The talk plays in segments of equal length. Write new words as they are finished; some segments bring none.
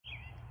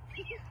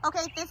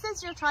Okay, this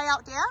is your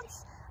tryout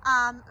dance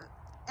and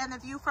the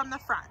view from the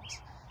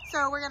front.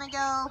 So we're gonna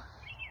go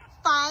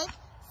 5,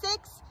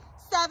 6,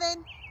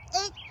 7,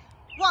 8,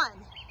 1,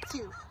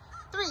 2,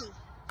 3,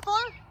 4,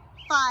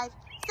 5,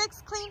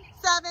 6, clean,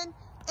 7,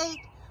 8,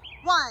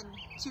 1,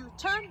 2,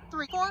 turn,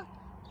 3, 4,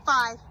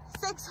 5,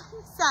 6,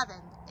 7,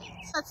 8.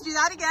 Let's do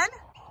that again.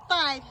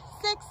 5,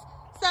 6,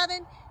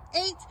 7,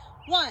 8,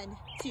 1,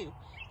 2,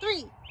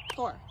 3,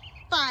 4,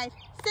 5,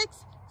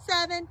 6,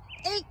 7,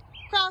 8,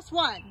 cross,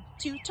 1,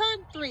 2,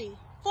 turn, 3,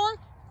 4,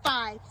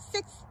 5,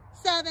 6,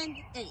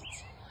 7, 8.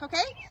 Okay,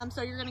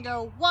 so you're gonna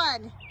go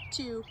 1,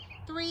 2,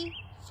 3,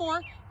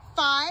 4,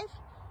 5,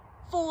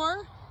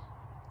 4,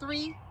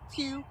 3,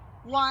 2,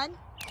 1,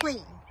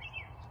 clean.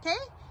 Okay,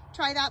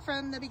 try that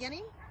from the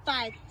beginning.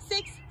 5,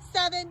 6,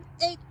 7,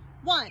 8,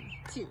 1,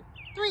 2,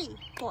 3,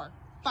 4,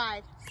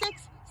 5,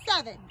 6,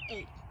 7,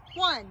 8,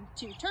 1,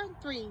 2, turn,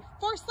 3,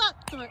 4,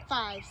 slap,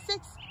 5,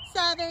 6,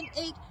 7,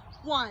 8,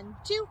 1,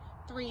 2,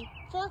 3,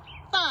 4,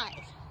 5,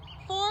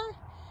 4,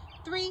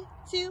 3,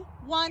 2,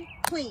 1,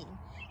 clean.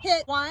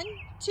 Hit 1,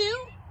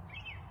 2,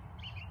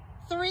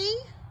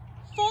 3,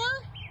 4,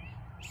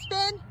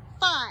 spin,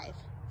 5,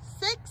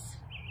 6,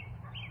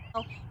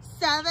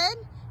 7,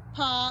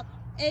 pop,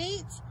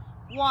 8,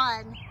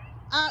 1,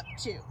 up,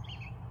 2.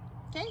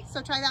 Okay,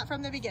 so try that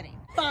from the beginning.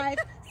 5,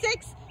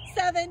 6,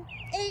 7,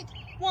 8,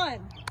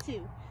 1,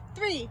 2,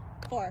 3,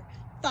 4,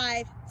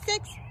 5,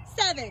 6,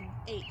 7,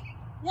 8,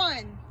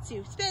 1,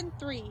 2, spin,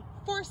 3,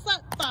 4,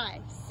 slap,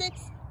 5,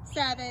 6,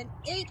 7,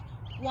 8,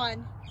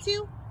 1,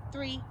 2,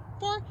 3,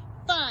 4,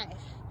 5,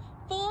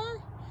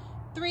 4,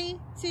 3,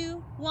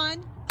 2,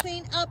 1,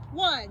 clean up,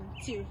 1,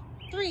 2,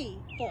 3,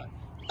 4,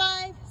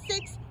 5,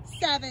 6,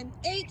 7,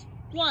 8,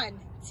 1,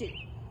 2.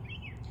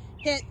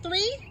 Hit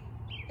 3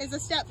 is a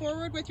step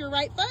forward with your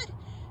right foot.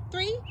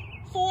 3,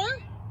 4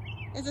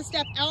 is a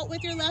step out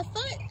with your left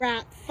foot.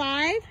 Wrap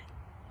 5,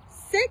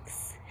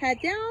 6, head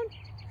down,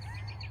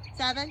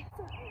 7,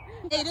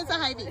 8 is a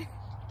high V.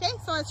 Okay,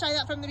 so let's try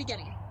that from the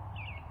beginning.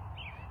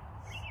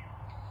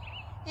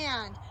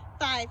 And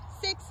 5,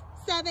 6,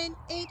 7,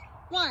 8,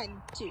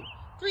 1, 2,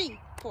 3,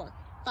 4,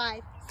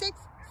 5, 6,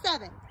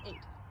 7, 8,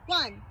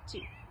 1,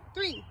 2,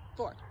 3,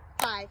 4,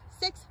 5,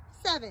 6,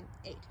 7,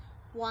 8,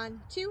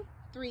 1, 2,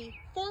 3,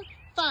 4,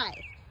 5,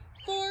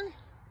 4,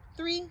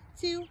 3,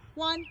 2,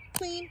 1,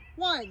 clean,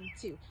 1,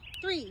 2,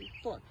 3,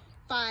 4,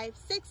 5,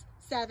 6,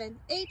 7,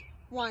 8,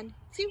 1,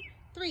 2,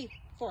 3,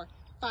 4,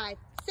 5,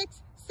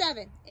 6,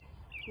 7, 8.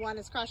 1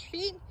 is cross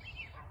your feet.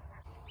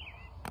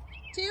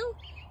 2,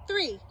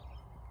 3,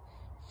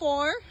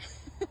 4,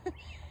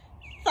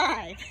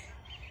 5,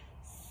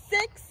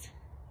 6,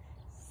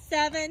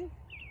 7,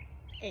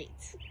 8.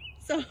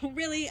 So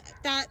really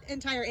that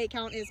entire 8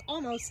 count is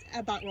almost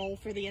a butt roll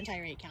for the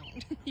entire 8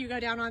 count. You go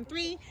down on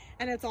 3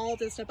 and it's all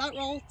just a butt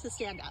roll to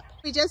stand up.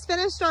 We just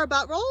finished our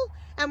butt roll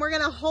and we're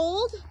gonna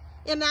hold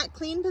in that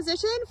clean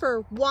position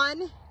for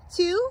 1,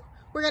 2.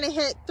 We're gonna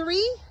hit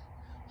 3,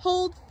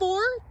 hold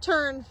 4,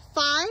 turn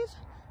 5,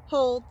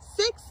 hold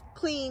 6,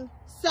 clean,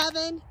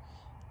 7,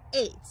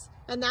 8.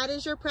 And that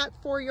is your prep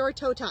for your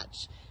toe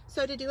touch.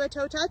 So to do a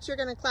toe touch, you're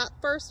gonna clap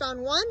first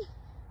on 1,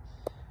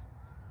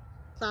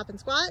 clap and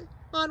squat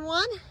on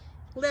 1,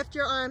 lift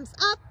your arms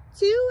up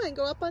 2 and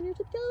go up on your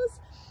tiptoes,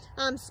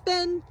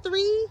 spin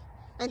 3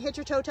 and hit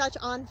your toe touch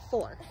on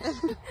 4.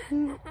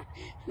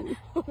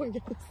 Oh my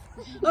goodness.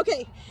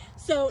 Okay,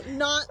 so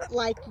not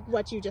like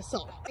what you just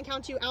saw. I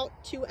count you out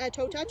to a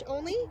toe touch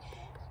only.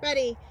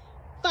 Ready?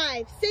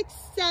 5, 6,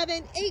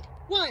 7, 8,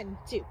 1,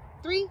 2,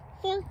 3,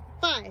 4,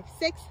 5,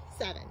 6,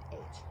 7, 8.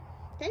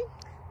 Okay?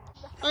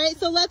 All right,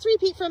 so let's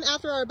repeat from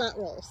after our butt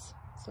rolls.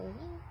 So,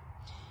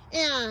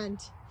 and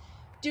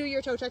do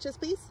your toe touches,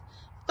 please.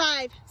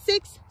 5,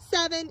 6,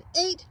 7,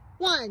 8,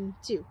 1,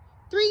 2,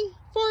 3,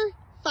 4,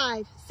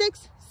 5,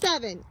 6,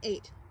 7,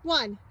 8.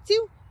 1,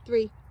 2,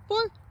 3,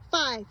 4,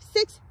 5,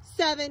 6,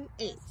 7,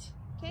 8.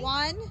 Okay.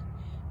 1,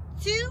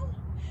 2,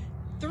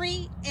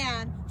 3,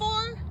 and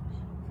 4,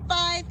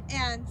 5,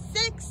 and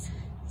 6,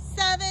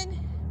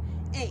 7,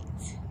 8.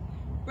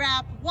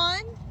 Wrap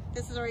 1.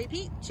 This is a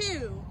repeat.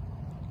 2,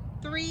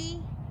 3,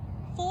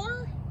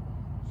 4,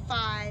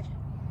 5,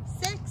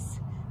 6,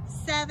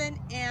 7,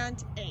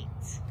 and 8.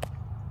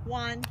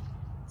 1,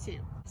 2.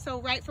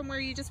 So right from where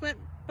you just went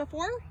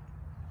before,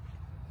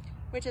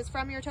 which is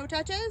from your toe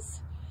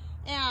touches,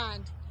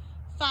 and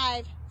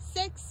 5,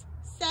 6,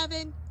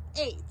 7,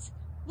 8.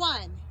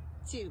 1,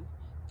 2,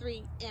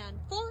 3, and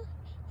 4,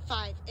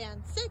 5,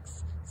 and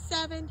 6,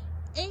 7,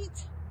 8.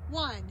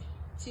 1,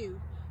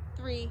 2,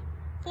 3,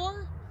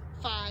 4,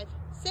 5,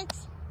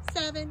 6,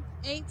 7,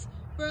 8.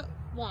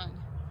 1,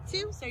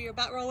 2. So your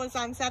butt roll is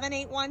on 7,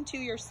 8, 1, 2.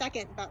 Your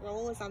second butt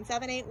roll is on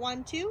 7, 8,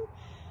 1, 2.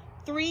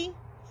 3,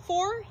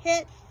 4,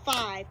 hit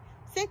 5,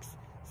 6,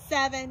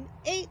 7,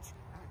 8.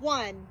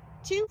 1,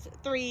 2,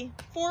 3,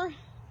 4,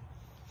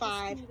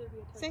 5,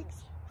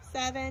 6,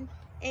 7,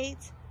 8.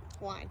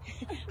 1.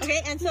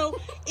 Okay, and so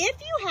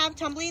if you have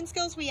tumbling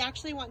skills, we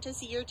actually want to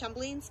see your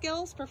tumbling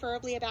skills,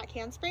 preferably a back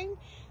handspring.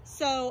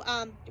 So,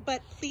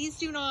 but please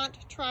do not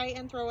try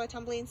and throw a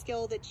tumbling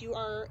skill that you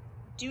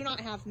do not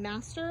have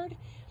mastered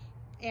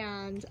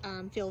and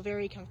feel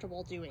very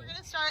comfortable doing. We're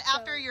gonna start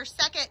after your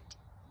second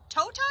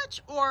toe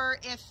touch, or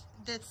if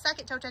the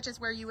second toe touch is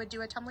where you would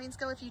do a tumbling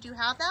skill if you do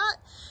have that.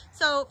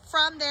 So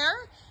from there,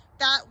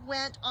 that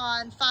went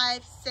on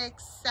 5,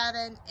 6,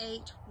 7,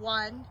 8,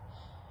 1,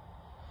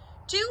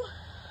 2,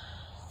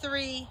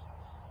 3,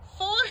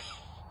 4,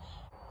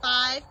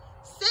 5,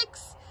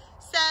 6,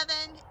 7,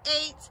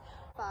 8,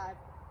 5,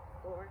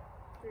 4,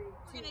 3, 2.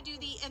 We're gonna do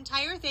the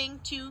entire thing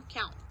 2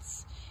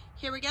 counts.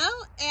 Here we go,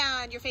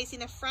 and you're facing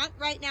the front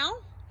right now.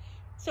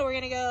 So we're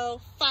gonna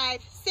go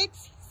 5,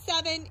 6,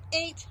 7,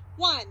 8,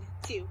 1,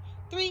 2,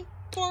 3,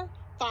 4,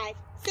 5,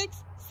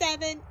 6,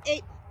 7,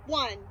 8,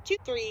 1, 2,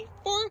 3,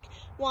 4,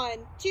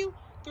 1, 2,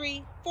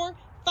 3, 4,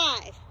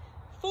 5,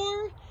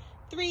 4,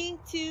 3,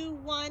 2,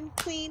 1,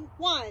 clean,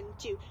 1,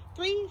 2,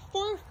 3,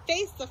 4,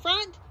 face the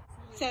front,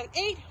 7,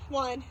 8,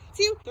 1,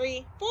 2,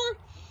 3, 4,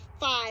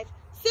 5,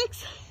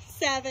 6,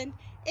 7,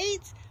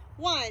 8,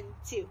 1,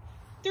 2,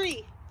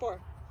 3, 4,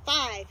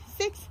 5,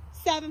 6,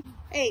 7,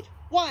 8,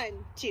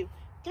 1, 2,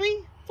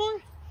 3,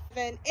 4,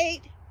 7,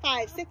 8,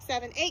 5, 6,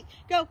 7, 8,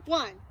 go,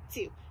 1,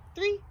 2,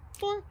 3,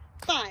 4,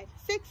 5,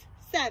 6,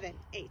 7,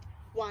 8,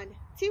 1,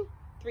 2,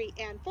 3,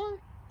 and 4,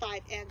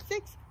 5, and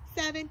 6,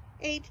 7,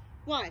 8,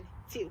 1,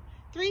 2,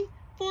 3,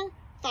 4,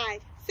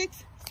 5,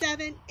 6,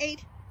 7,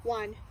 8,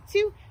 1,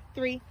 2,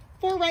 3,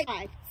 4, right,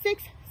 5,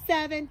 6,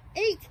 7,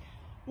 8,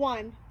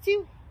 1,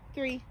 2,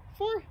 3,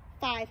 4,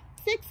 5,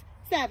 6,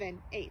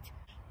 7, 8,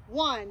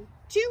 1,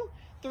 2,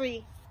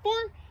 3, 4,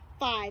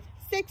 5,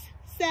 6,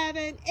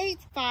 7, 8,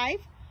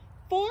 5,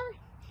 4,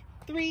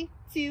 3,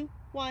 2,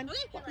 1.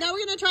 Okay. Now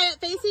we're going to try it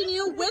facing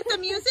you with the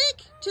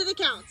music to the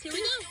counts. Here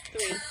we go.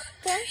 3,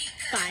 4,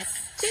 5,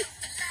 6,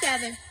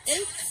 7,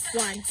 8,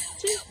 1,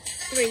 2,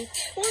 3,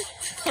 4,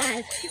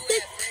 5,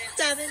 6,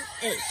 7,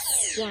 8,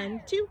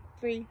 1, 2,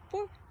 3,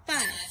 4,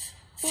 5,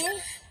 4,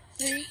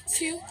 3,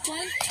 2,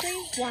 1,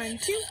 3, 1,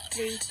 2,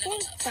 3, 4,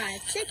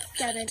 5, 6,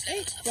 7,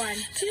 8, 1,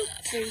 2,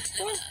 3,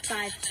 4,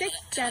 5, 6,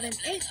 7,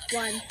 8,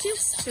 1, 2,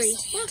 3,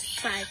 4,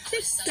 5,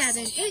 6,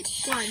 7, 8,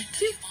 1,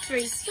 2,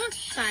 3, 4,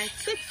 5,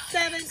 6,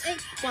 7,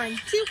 8, 1,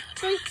 2,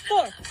 3,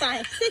 4,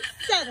 5, 6,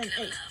 7,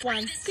 8,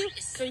 1, 2,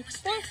 3,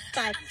 4,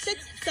 5,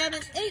 6,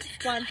 7, 8,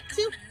 1,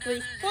 2,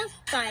 3, 4,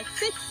 5,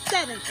 6,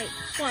 7, 8,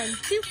 1,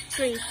 2,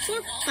 3,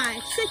 4,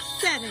 5, 6,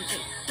 7,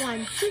 8,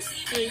 1, 2,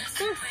 3,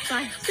 4,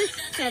 5,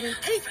 6, 7,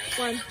 8,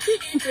 1,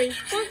 2, 3,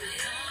 4,